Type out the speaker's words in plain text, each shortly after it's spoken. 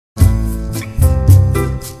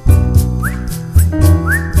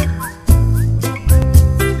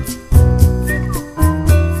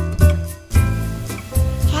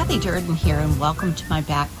and welcome to my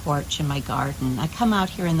back porch and my garden. I come out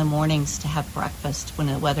here in the mornings to have breakfast when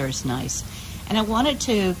the weather is nice, and I wanted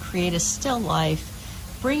to create a still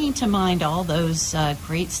life, bringing to mind all those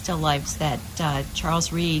great still lifes that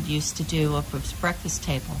Charles Reid used to do up his breakfast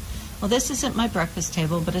table. Well, this isn't my breakfast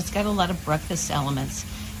table, but it's got a lot of breakfast elements.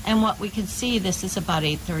 And what we can see, this is about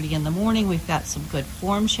 8:30 in the morning. We've got some good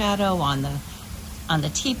form shadow on the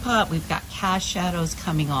teapot. We've got cast shadows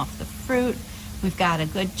coming off the fruit. We've got a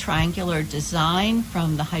good triangular design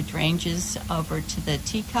from the hydrangeas over to the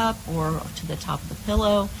teacup or to the top of the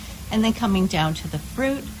pillow, and then coming down to the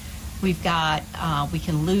fruit. We've got, we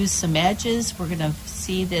can lose some edges. We're gonna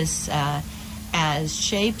see this as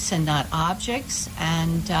shapes and not objects.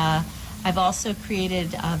 And I've also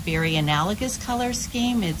created a very analogous color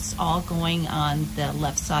scheme. It's all going on the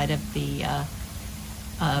left side of the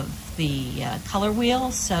color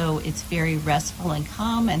wheel, so it's very restful and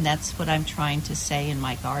calm, and that's what I'm trying to say in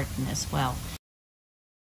my garden as well.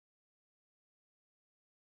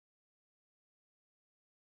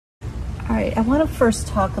 All right, I want to first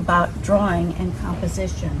talk about drawing and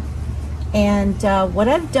composition. And what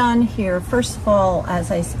I've done here, first of all, as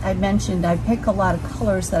I mentioned, I pick a lot of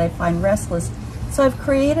colors that I find restless. So I've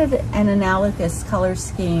created an analogous color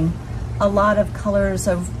scheme, a lot of colors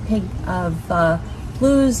of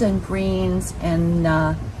blues and greens, and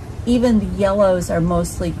even the yellows are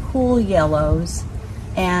mostly cool yellows,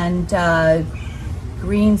 and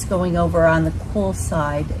greens going over on the cool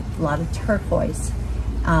side, a lot of turquoise,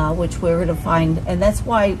 which we're going to find, and that's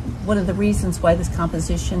why one of the reasons why this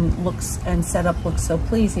composition looks and setup looks so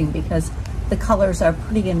pleasing, because the colors are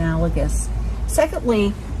pretty analogous.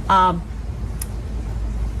 Secondly, I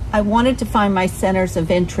wanted to find my centers of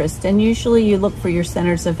interest, and usually you look for your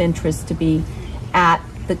centers of interest to be at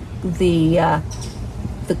the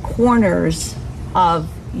corners of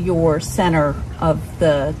your center of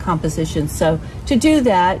the composition. So to do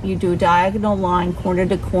that, you do a diagonal line corner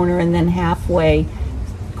to corner and then halfway,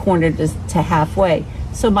 corner to halfway.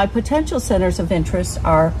 So my potential centers of interest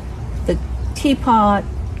are the teapot,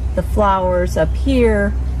 the flowers up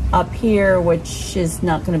here, which is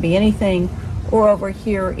not going to be anything, or over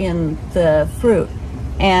here in the fruit.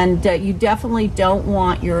 And you definitely don't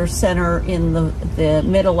want your center in the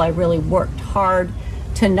middle. I really worked hard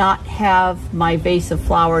to not have my vase of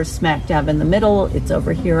flowers smack dab in the middle. It's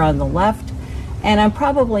over here on the left. And I'm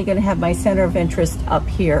probably going to have my center of interest up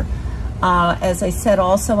here. As I said,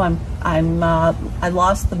 also, I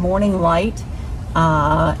lost the morning light.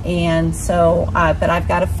 And so, but I've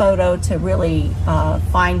got a photo to really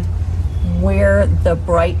find where the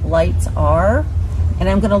bright lights are. And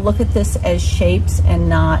I'm going to look at this as shapes and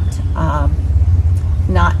not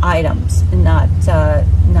items,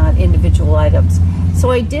 not individual items. So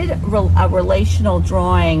I did a relational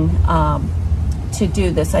drawing to do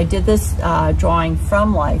this. I did this drawing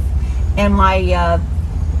from life, and my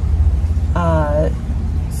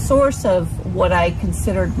source of what I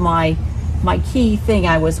considered my key thing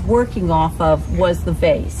I was working off of was the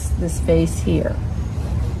vase. This vase here,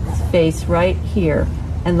 this vase right here,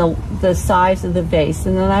 and the size of the vase.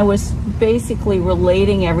 And then I was basically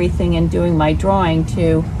relating everything and doing my drawing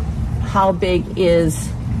to how big is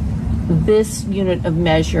this unit of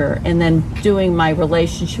measure, and then doing my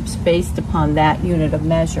relationships based upon that unit of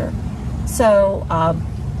measure. So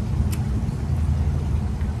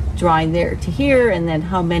drawing there to here, and then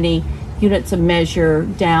how many units of measure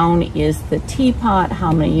down is the teapot,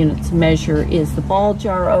 how many units of measure is the ball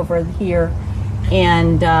jar over here,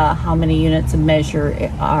 and how many units of measure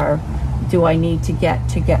do I need to get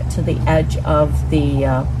to the edge of the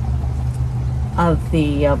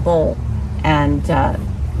bowl. And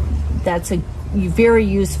that's a very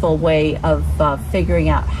useful way of figuring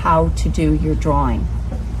out how to do your drawing.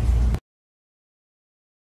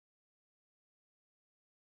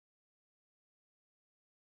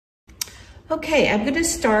 Okay, I'm going to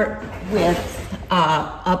start with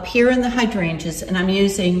up here in the hydrangeas, and I'm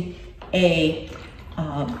using a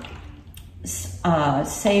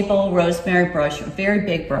sable rosemary brush, a very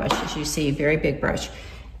big brush, as you see, very big brush.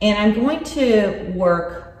 And I'm going to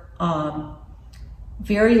work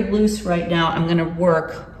very loose right now. I'm going to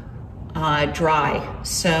work dry,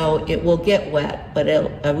 so it will get wet, but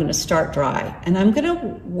I'm going to start dry. And I'm going to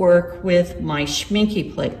work with my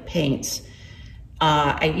Schminky paints.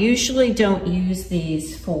 I usually don't use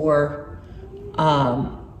these for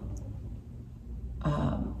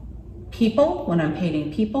people, when I'm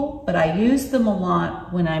painting people, but I use them a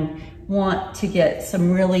lot when I want to get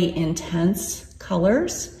some really intense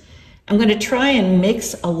colors. I'm going to try and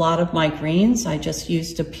mix a lot of my greens. I just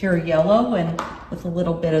used a pure yellow and with a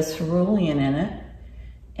little bit of cerulean in it.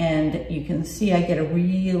 And you can see I get a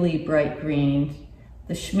really bright green.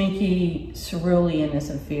 The Schminke cerulean is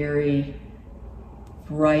a very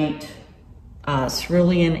bright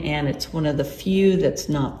cerulean, and it's one of the few that's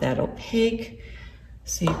not that opaque.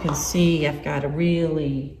 So you can see I've got a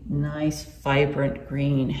really nice, vibrant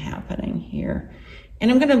green happening here. And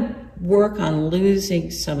I'm gonna work on losing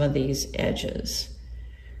some of these edges.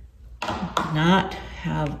 Not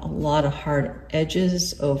have a lot of hard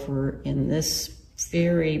edges over in this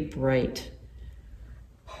very bright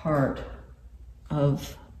part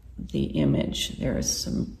of the image. There's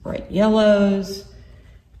some bright yellows,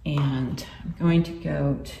 and I'm going to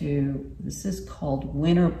go to, this is called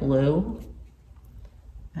Winter Blue,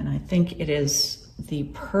 and I think it is the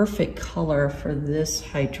perfect color for this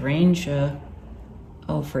hydrangea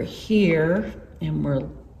over here, and we're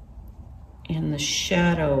in the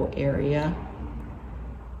shadow area,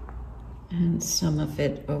 and some of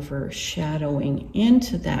it overshadowing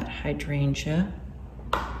into that hydrangea,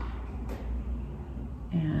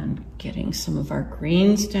 and getting some of our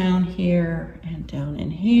greens down here and down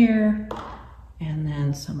in here, and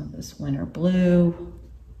then some of this winter blue,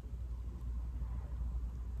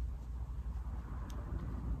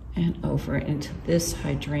 and over into this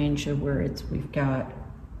hydrangea where we've got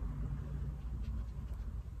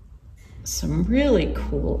some really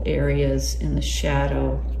cool areas in the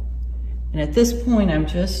shadow. And at this point, I'm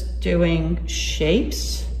just doing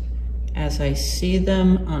shapes as I see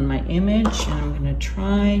them on my image, and I'm gonna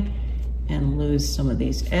try and lose some of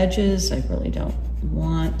these edges. I really don't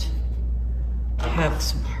want to have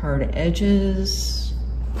some hard edges.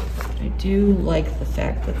 But I do like the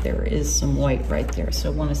fact that there is some white right there,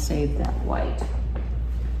 so I wanna save that white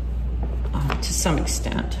to some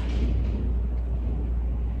extent.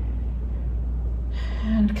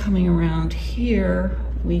 And coming around here,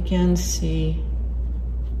 we can see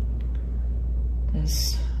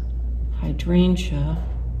this hydrangea.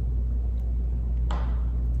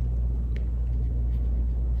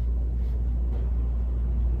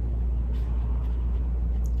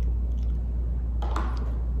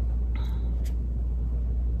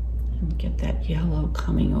 And get that yellow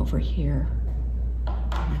coming over here.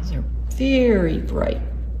 And those are very bright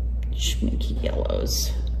Schminke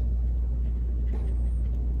yellows.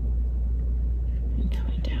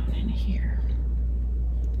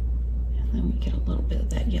 Then we get a little bit of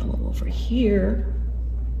that yellow over here,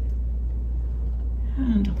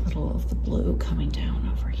 and a little of the blue coming down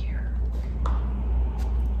over here.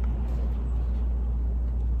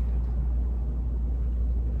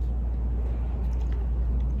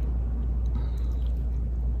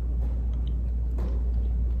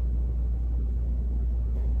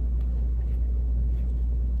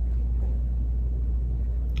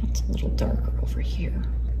 It's a little darker over here.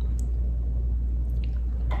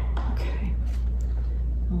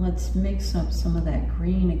 Let's mix up some of that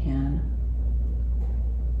green again.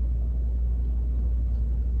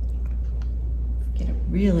 Get it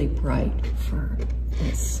really bright for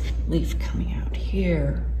this leaf coming out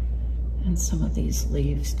here and some of these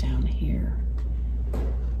leaves down here.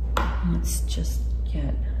 Let's just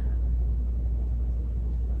get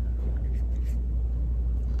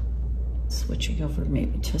switching over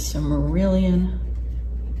maybe to some Marillion,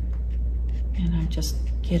 and I'm just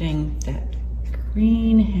getting that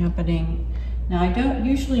green happening. Now, I don't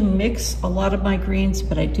usually mix a lot of my greens,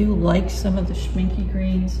 but I do like some of the Schminke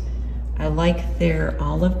greens. I like their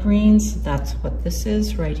olive greens. That's what this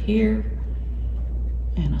is right here.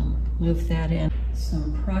 And I'll move that in.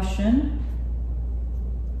 Some Prussian.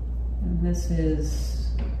 And this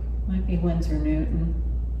is, might be Winsor Newton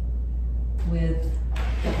with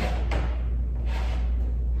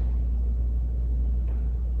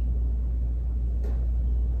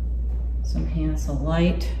some Hansel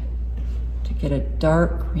Light to get a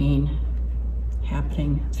dark green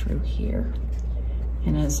happening through here.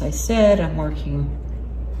 And as I said, I'm working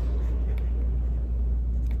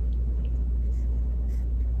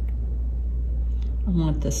I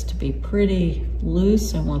want this to be pretty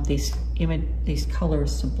loose. I want these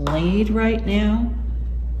colors to bleed right now.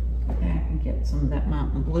 Go back and get some of that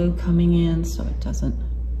mountain blue coming in so it doesn't,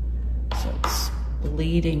 so it's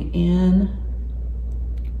bleeding in.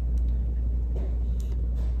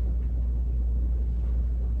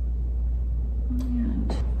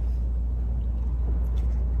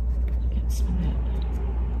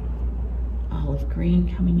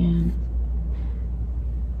 Green coming in,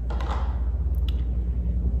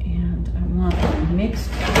 and I want a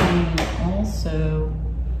mixed green also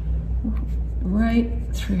right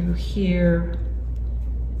through here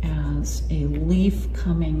as a leaf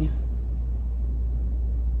coming.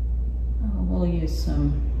 We'll use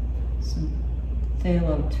some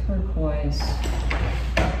phthalo turquoise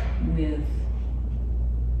with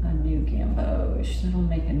a new gamboge. That'll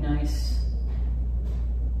make a nice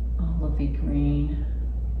olivey green.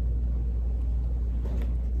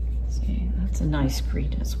 See, that's a nice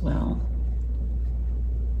green as well.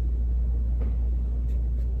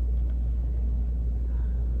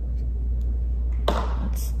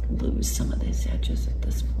 Let's lose some of these edges at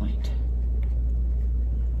this point.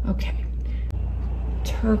 Okay,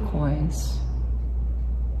 turquoise.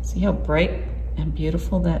 See how bright and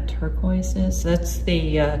beautiful that turquoise is? That's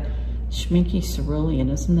the Schminky Cerulean.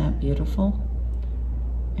 Isn't that beautiful?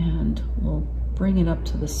 And we'll bring it up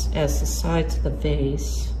to this as the sides of the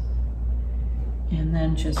vase, and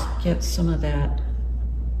then just get some of that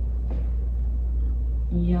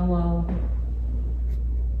yellow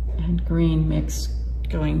and green mix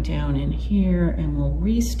going down in here, and we'll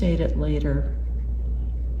restate it later.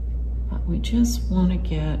 But we just want to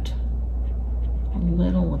get a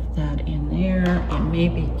little of that in there, and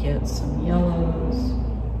maybe get some yellows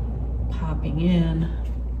popping in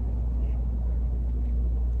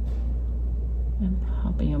and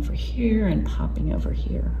popping over here and popping over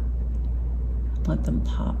here. Let them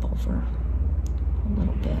pop over a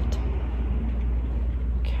little bit.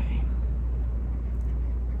 Okay.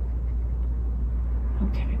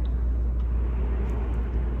 Okay.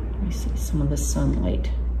 Let me see some of the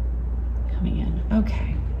sunlight coming in.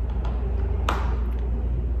 Okay.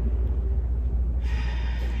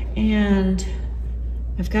 And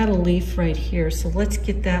I've got a leaf right here, so let's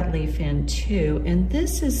get that leaf in too. And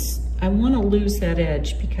this is, I want to lose that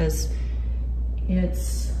edge because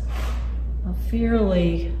it's a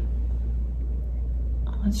fairly,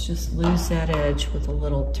 let's just lose that edge with a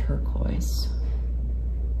little turquoise.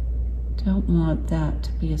 Don't want that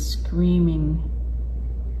to be a screaming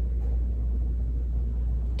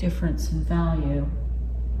difference in value.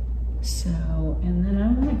 So, and then I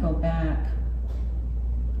want to go back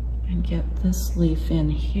and get this leaf in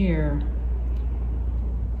here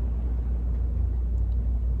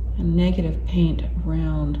and negative paint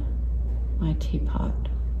around my teapot.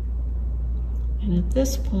 And at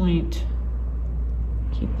this point,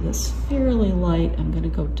 keep this fairly light. I'm going to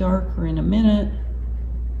go darker in a minute,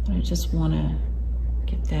 but I just want to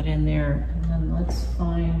get that in there. And then let's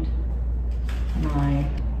find my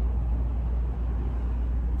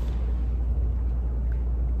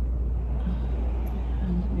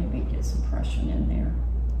maybe get some Prussian in there,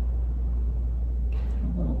 a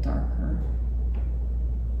little darker.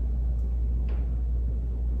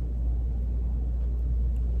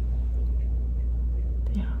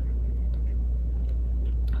 Yeah,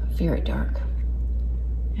 very dark.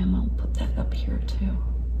 And I'll put that up here too.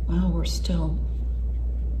 Well, we're still,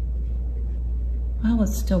 well,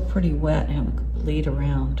 it's still pretty wet and we could bleed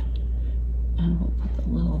around. And we'll put a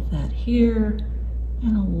little of that here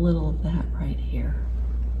and a little of that right here.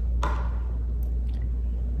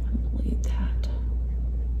 And bleed that.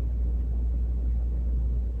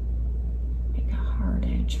 Make a hard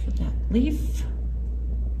edge for that leaf.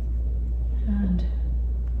 And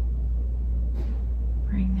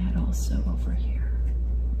bring that also over here.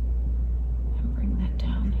 And bring that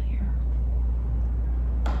down here.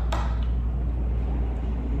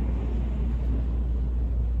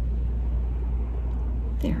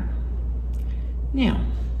 There. Now,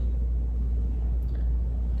 take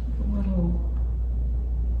a little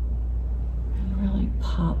and really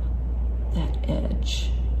pop that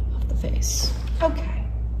edge of the vase. Okay.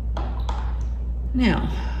 Now,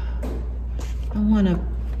 I want to,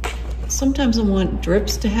 sometimes I want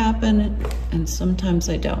drips to happen and sometimes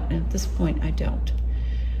I don't. And at this point, I don't.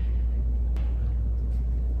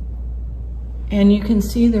 And you can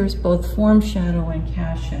see there's both form shadow and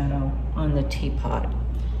cast shadow on the teapot.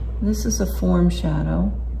 This is a form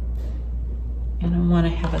shadow, and I want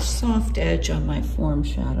to have a soft edge on my form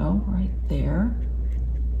shadow right there.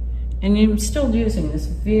 And I'm still using this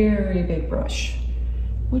very big brush,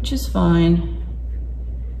 which is fine.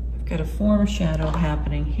 I've got a form shadow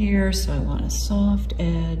happening here, so I want a soft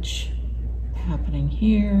edge happening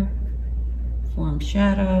here, form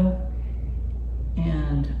shadow,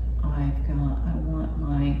 and I've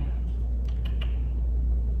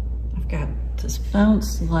got this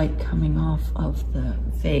bounce light coming off of the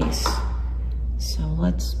vase. So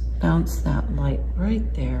let's bounce that light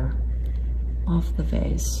right there off the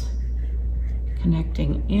vase,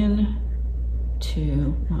 connecting in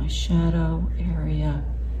to my shadow area.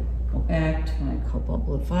 Go back to my cobalt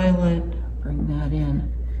blue violet, bring that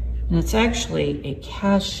in. And it's actually a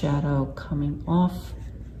cast shadow coming off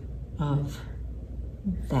of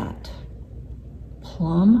that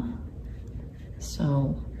plum.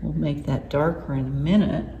 So we'll make that darker in a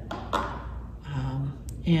minute.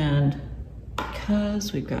 And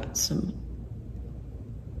because we've got some,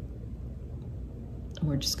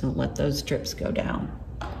 we're just gonna let those strips go down.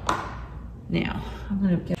 Now, I'm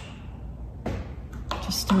gonna get,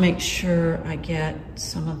 just to make sure I get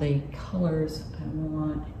some of the colors I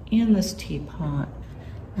want in this teapot,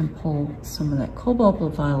 and pull some of that cobalt blue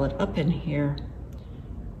violet up in here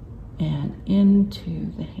and into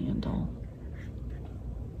the handle,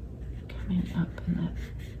 coming up in that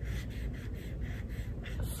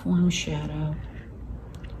form shadow,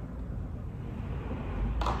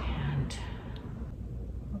 and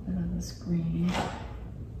a little bit of this green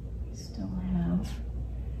we still have,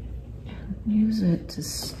 and use it to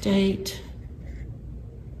state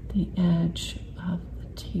the edge of the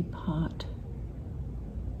teapot.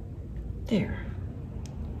 There.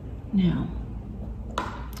 Now,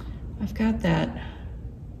 I've got that.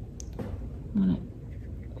 I'm gonna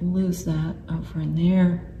lose that over in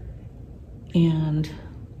there, and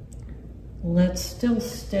let's still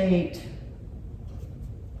state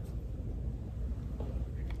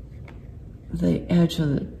the edge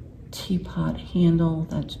of the teapot handle.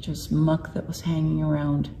 That's just muck that was hanging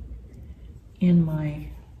around in my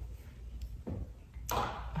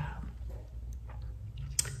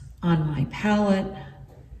on my palette,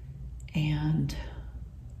 and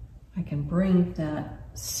I can bring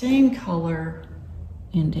that same color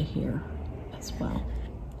into here as well.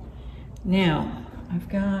 Now I've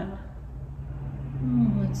got,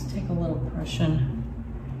 let's take a little Prussian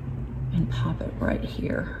and pop it right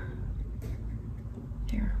here.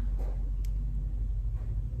 There.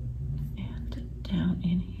 And down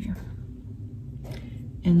in here.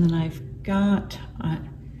 And then I've got,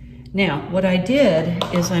 now what I did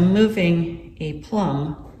is I'm moving a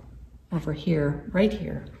plum over here, right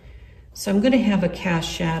here. So I'm gonna have a cast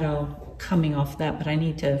shadow coming off that, but I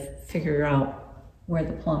need to figure out where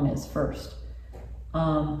the plum is first.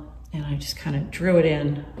 And I just kind of drew it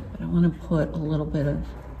in, but I wanna put a little bit of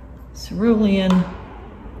cerulean,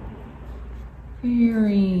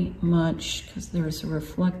 very much, because there's a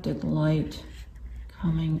reflected light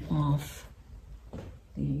coming off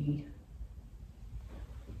the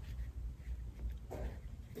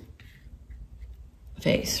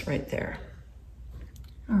face right there.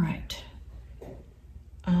 All right.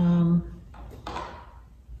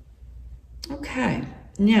 Okay,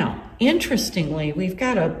 now, interestingly, we've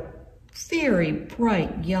got a very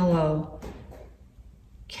bright yellow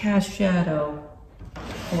cast shadow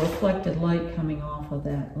or reflected light coming off of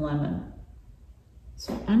that lemon.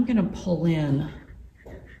 So I'm gonna pull in,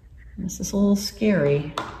 this is a little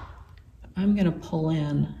scary, but I'm gonna pull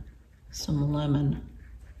in some lemon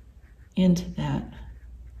into that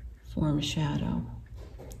form shadow.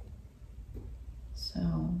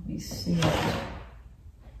 So we see it.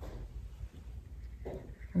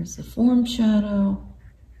 There's the form shadow,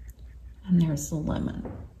 and there's the lemon,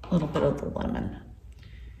 a little bit of the lemon.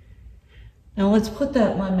 Now let's put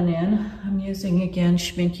that lemon in. I'm using, again,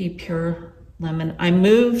 Schmincke Pure Lemon. I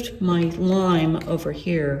moved my lime over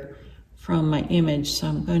here from my image, so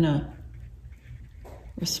I'm gonna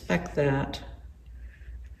respect that.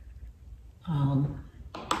 A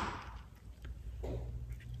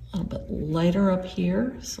little bit lighter up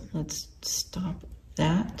here, so let's stop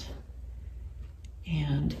that.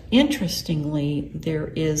 And interestingly, there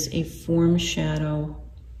is a form shadow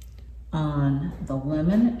on the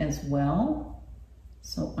lemon as well.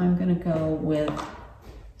 So I'm gonna go with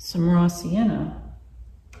some raw sienna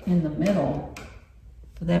in the middle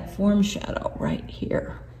for that form shadow right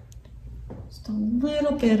here. Just a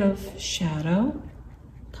little bit of shadow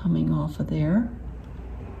coming off of there.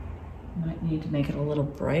 Might need to make it a little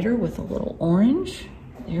brighter with a little orange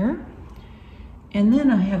there. And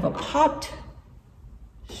then I have a popped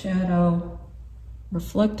shadow,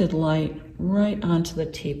 reflected light right onto the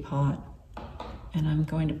teapot. And I'm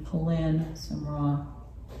going to pull in some raw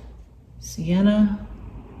sienna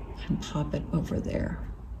and pop it over there.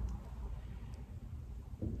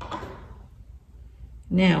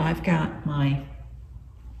 Now I've got my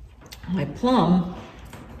plum.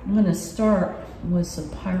 I'm going to start with some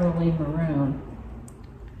pyrroline maroon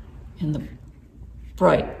in the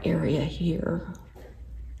bright area here,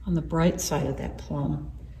 on the bright side of that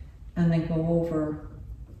plum, and then go over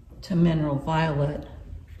to mineral violet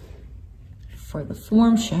for the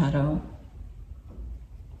form shadow.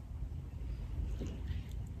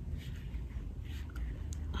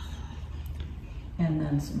 And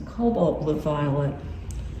then some cobalt blue violet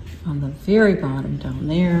on the very bottom down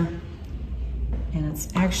there. And it's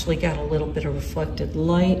actually got a little bit of reflected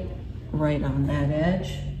light right on that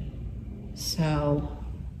edge. So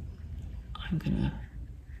I'm gonna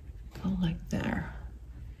go like there.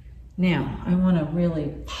 Now, I want to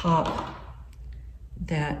really pop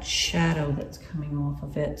that shadow that's coming off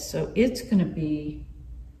of it. So it's going to be,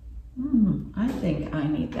 I think I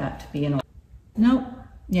need that to be in a, nope,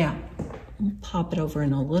 yeah. We'll pop it over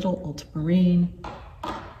in a little ultramarine.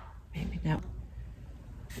 Maybe that,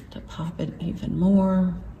 to pop it even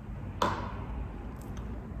more.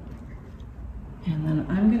 And then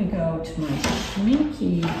I'm going to go to my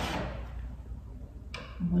Schminky,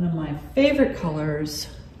 one of my favorite colors,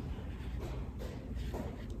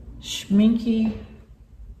 Schminky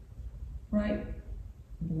Bright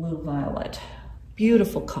Blue Violet.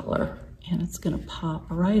 Beautiful color. And it's going to pop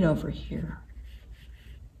right over here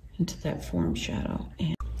into that form shadow.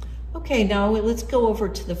 And okay, now let's go over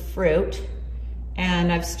to the fruit.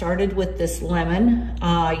 And I've started with this lemon,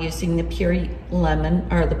 using the pure lemon,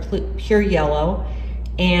 or the pure yellow,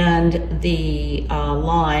 and the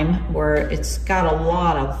lime, where it's got a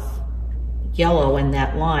lot of yellow in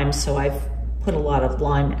that lime, so I've put a lot of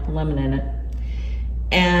lemon in it.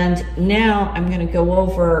 And now I'm gonna go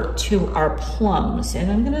over to our plums,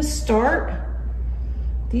 and I'm gonna start,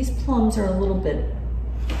 these plums are a little bit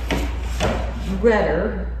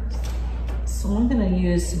redder, so I'm gonna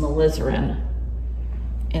use some alizarin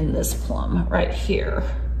in this plum right here.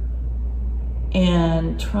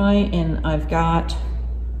 And I've got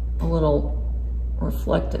a little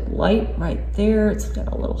reflected light right there. It's got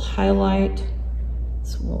a little highlight.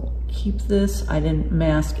 So we'll keep this. I didn't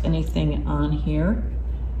mask anything on here.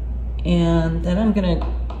 And then I'm gonna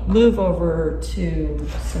move over to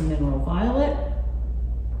some mineral violet.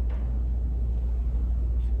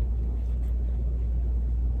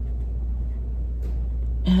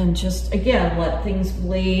 And just, again, let things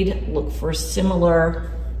bleed, look for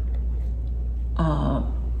similar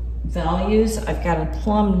values. I've got a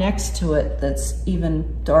plum next to it that's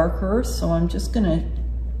even darker, so I'm just gonna,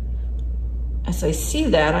 as I see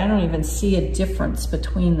that, I don't even see a difference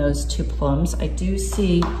between those two plums. I do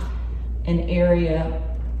see an area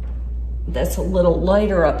that's a little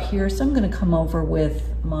lighter up here, so I'm gonna come over with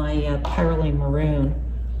my Pyrrole Maroon.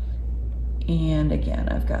 And again,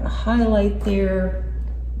 I've got a highlight there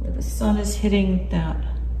where the sun is hitting that,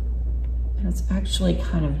 and it's actually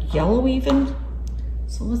kind of yellow even.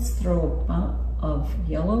 So let's throw a bump of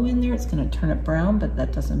yellow in there. It's gonna turn it brown, but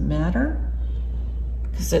that doesn't matter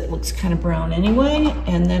because it looks kind of brown anyway.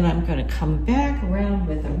 And then I'm gonna come back around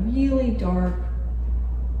with a really dark,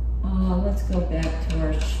 let's go back to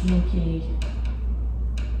our Schminky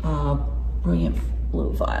Brilliant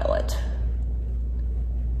Blue Violet.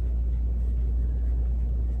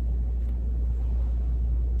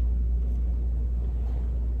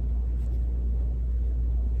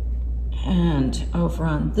 And over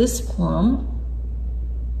on this plum,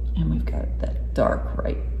 and we've got that dark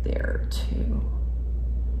right there too,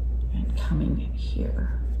 and coming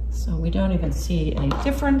here. So we don't even see any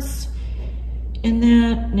difference in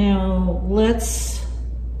that. Now let's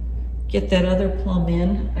get that other plum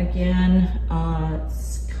in. Again,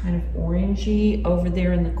 it's kind of orangey over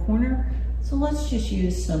there in the corner. So let's just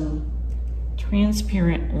use some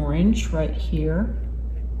transparent orange right here.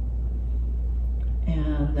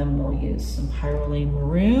 And then we'll use some Pyrrole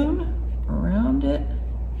Maroon around it.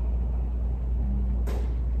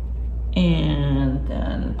 And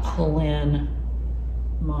then pull in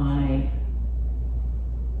my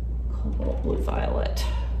Cobalt Blue Violet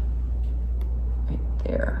right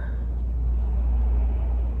there.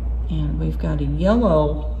 And we've got a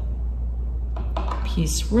yellow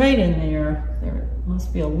piece right in there. There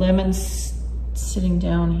must be a lemon sitting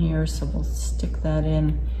down here, so we'll stick that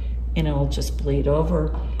in and it'll just bleed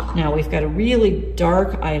over. Now we've got a really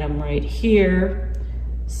dark item right here,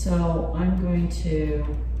 so I'm going to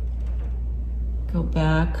go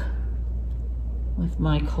back with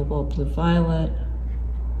my Cobalt Blue Violet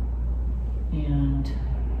and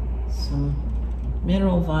some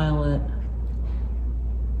Mineral Violet.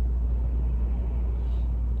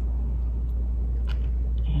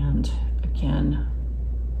 And again,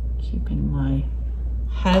 keeping my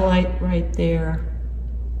highlight right there.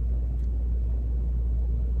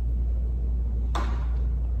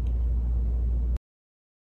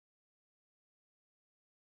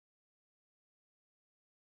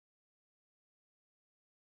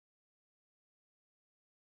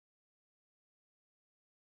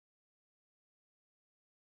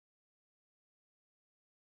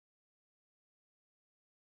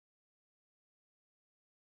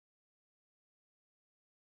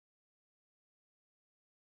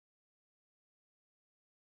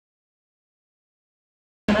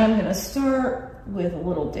 And I'm gonna start with a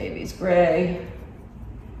little Davies Gray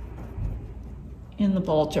in the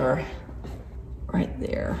ball jar right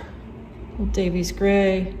there. Little Davies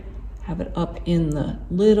Gray, have it up in the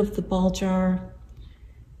lid of the ball jar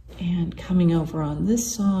and coming over on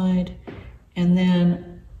this side. And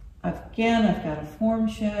then again, I've got a form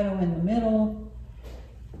shadow in the middle.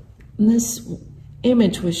 And this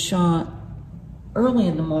image was shot early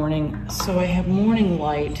in the morning, so I have morning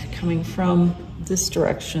light coming from this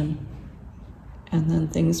direction and then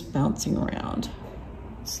things bouncing around.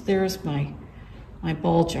 So there's my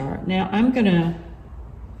ball jar. Now I'm gonna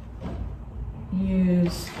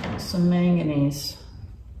use some manganese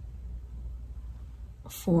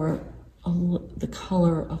for the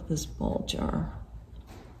color of this ball jar.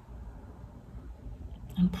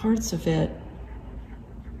 And parts of it,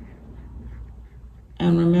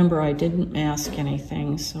 and remember I didn't mask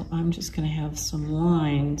anything, so I'm just gonna have some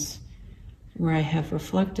lines where I have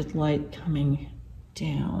reflected light coming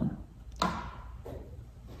down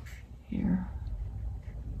here.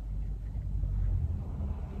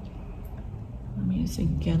 I'm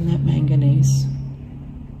using again that manganese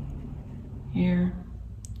here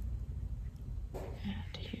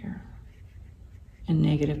and here, and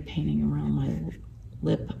negative painting around my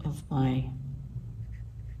lip of my,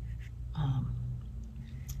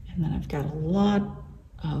 and then I've got a lot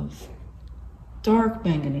of dark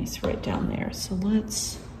manganese right down there. So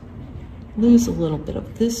let's lose a little bit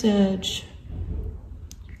of this edge,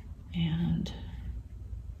 and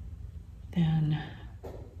then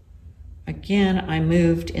again,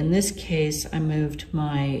 in this case, I moved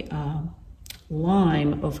my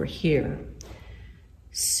lime over here.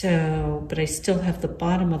 So, but I still have the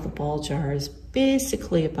bottom of the ball jar is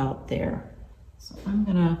basically about there. So I'm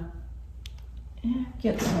gonna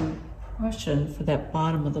get some Prussian for that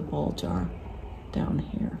bottom of the ball jar down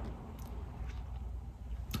here.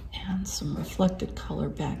 And some reflected color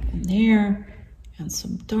back in there, and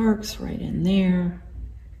some darks right in there,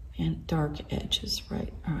 and dark edges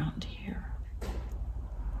right around here.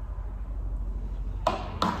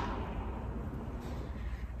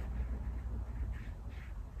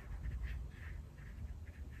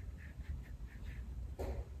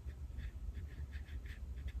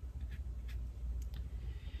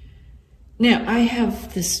 Now I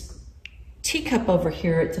have this teacup over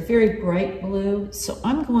here. It's a very bright blue, so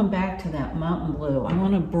I'm going back to that mountain blue. I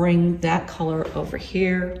want to bring that color over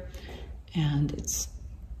here, and it's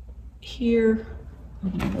here.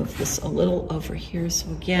 I'm going to move this a little over here, so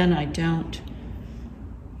again, I don't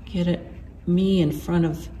get me in front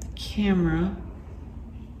of the camera.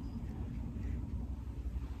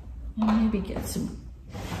 And maybe get some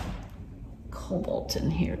cobalt in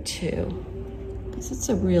here too, because it's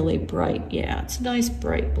a really bright, yeah, it's a nice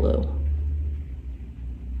bright blue.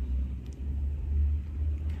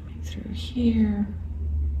 Coming through here,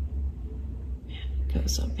 and it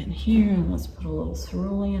goes up in here, and let's put a little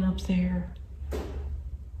cerulean up there.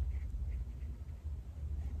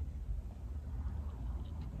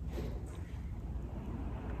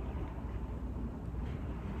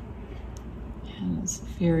 And it's a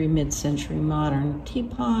very mid-century modern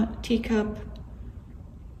teacup.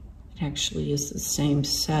 It actually is the same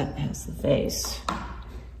set as the vase.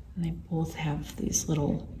 And they both have these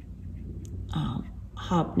little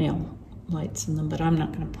hobnail lights in them, but I'm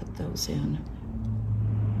not going to put those in.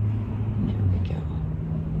 There we go.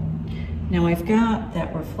 Now I've got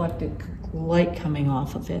that reflected light coming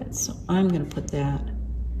off of it, so I'm going to put that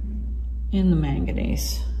in the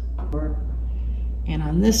manganese. And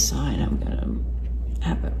on this side, I'm going to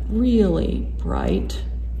have it really bright.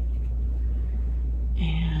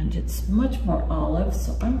 And it's much more olive,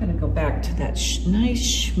 so I'm going to go back to that nice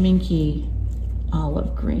schminky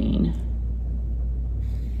olive green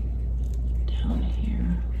down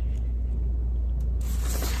here.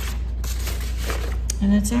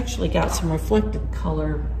 And it's actually got some reflected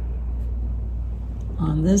color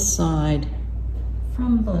on this side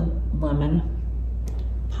from the lemon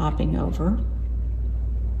popping over.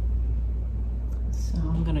 So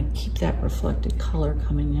I'm going to keep that reflected color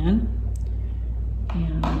coming in.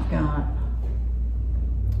 And I've got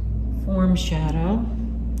form shadow.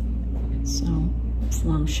 So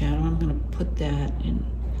form shadow, I'm going to put that in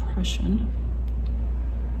Prussian.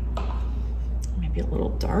 Maybe a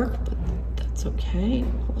little dark, but that's okay.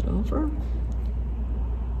 Pull it over.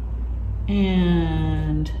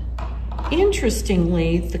 And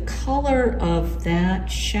interestingly, the color of that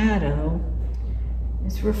shadow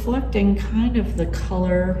is reflecting kind of the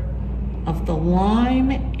color of the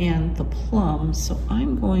lime and the plum. So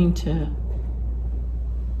I'm going to,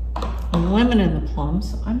 the lemon and the plum,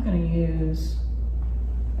 so I'm going to use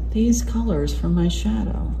these colors from my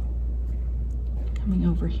shadow coming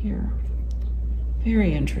over here.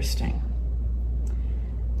 Very interesting.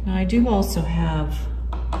 Now I do also have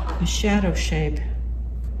a shadow shape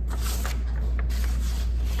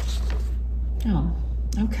Oh,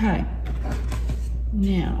 okay.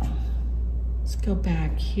 Now, let's go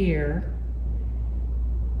back here.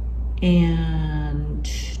 And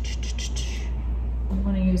I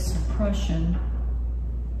want to use some Prussian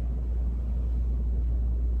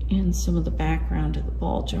in some of the background of the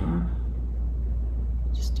ball jar,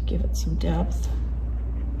 just to give it some depth,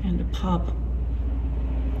 and to pop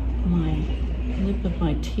my lip of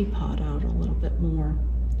my teapot out a little bit more.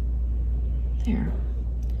 There.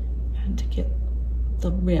 And to get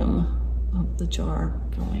the rim of the jar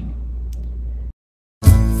going.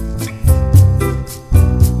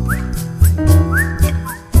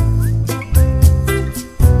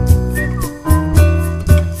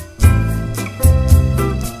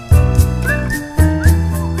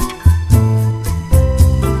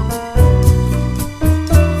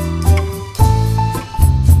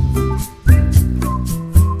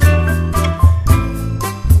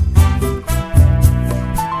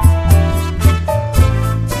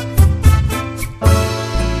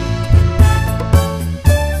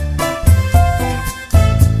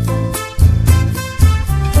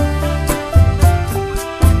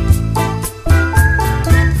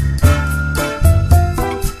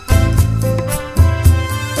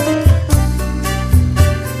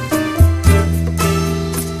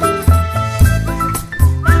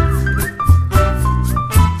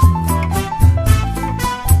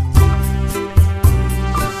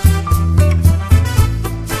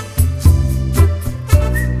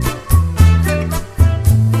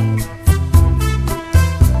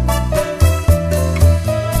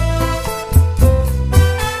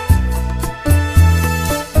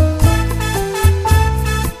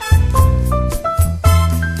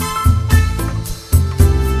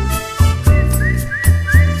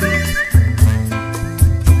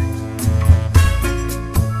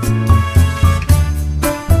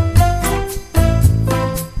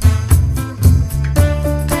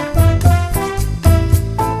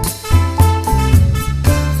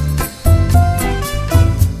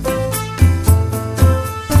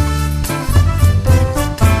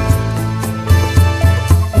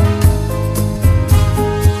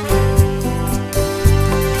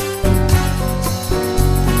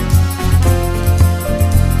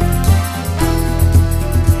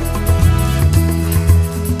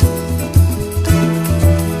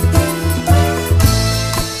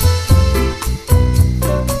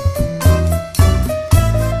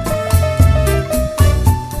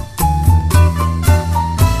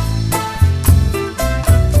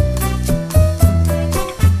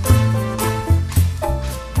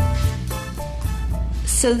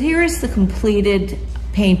 So here is the completed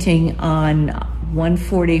painting on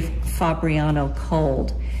 140 Fabriano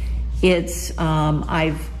Cold. It's,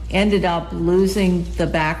 I've ended up losing the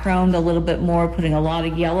background a little bit more, putting a lot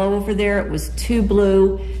of yellow over there. It was too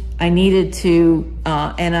blue. I needed to,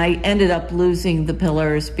 and I ended up losing the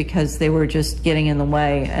pillars because they were just getting in the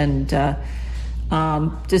way and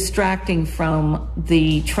distracting from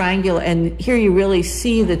the triangle. And here you really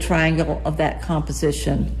see the triangle of that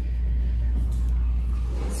composition.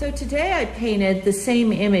 So today I painted the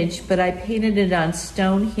same image, but I painted it on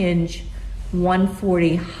Stonehenge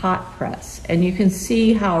 140 hot press. And you can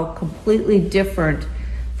see how completely different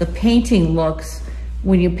the painting looks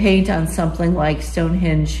when you paint on something like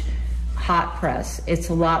Stonehenge hot press. It's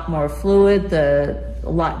a lot more fluid, a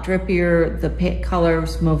lot drippier, the paint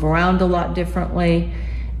colors move around a lot differently.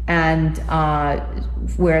 And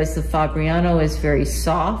whereas the Fabriano is very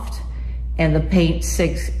soft and the paint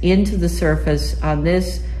sinks into the surface, on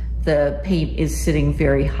this, the paint is sitting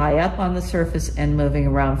very high up on the surface and moving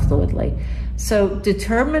around fluidly. So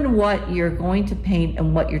determine what you're going to paint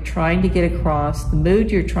and what you're trying to get across, the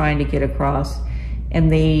mood you're trying to get across,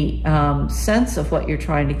 and the sense of what you're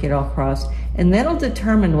trying to get across, and that'll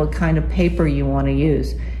determine what kind of paper you want to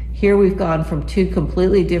use. Here we've gone from two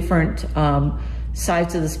completely different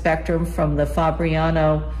sides of the spectrum, from the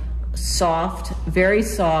Fabriano soft, very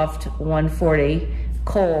soft 140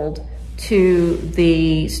 cold, to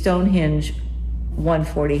the Stonehenge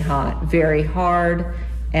 140 hot, very hard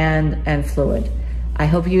and fluid. I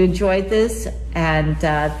hope you enjoyed this, and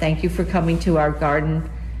thank you for coming to our garden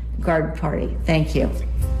party. Thank you.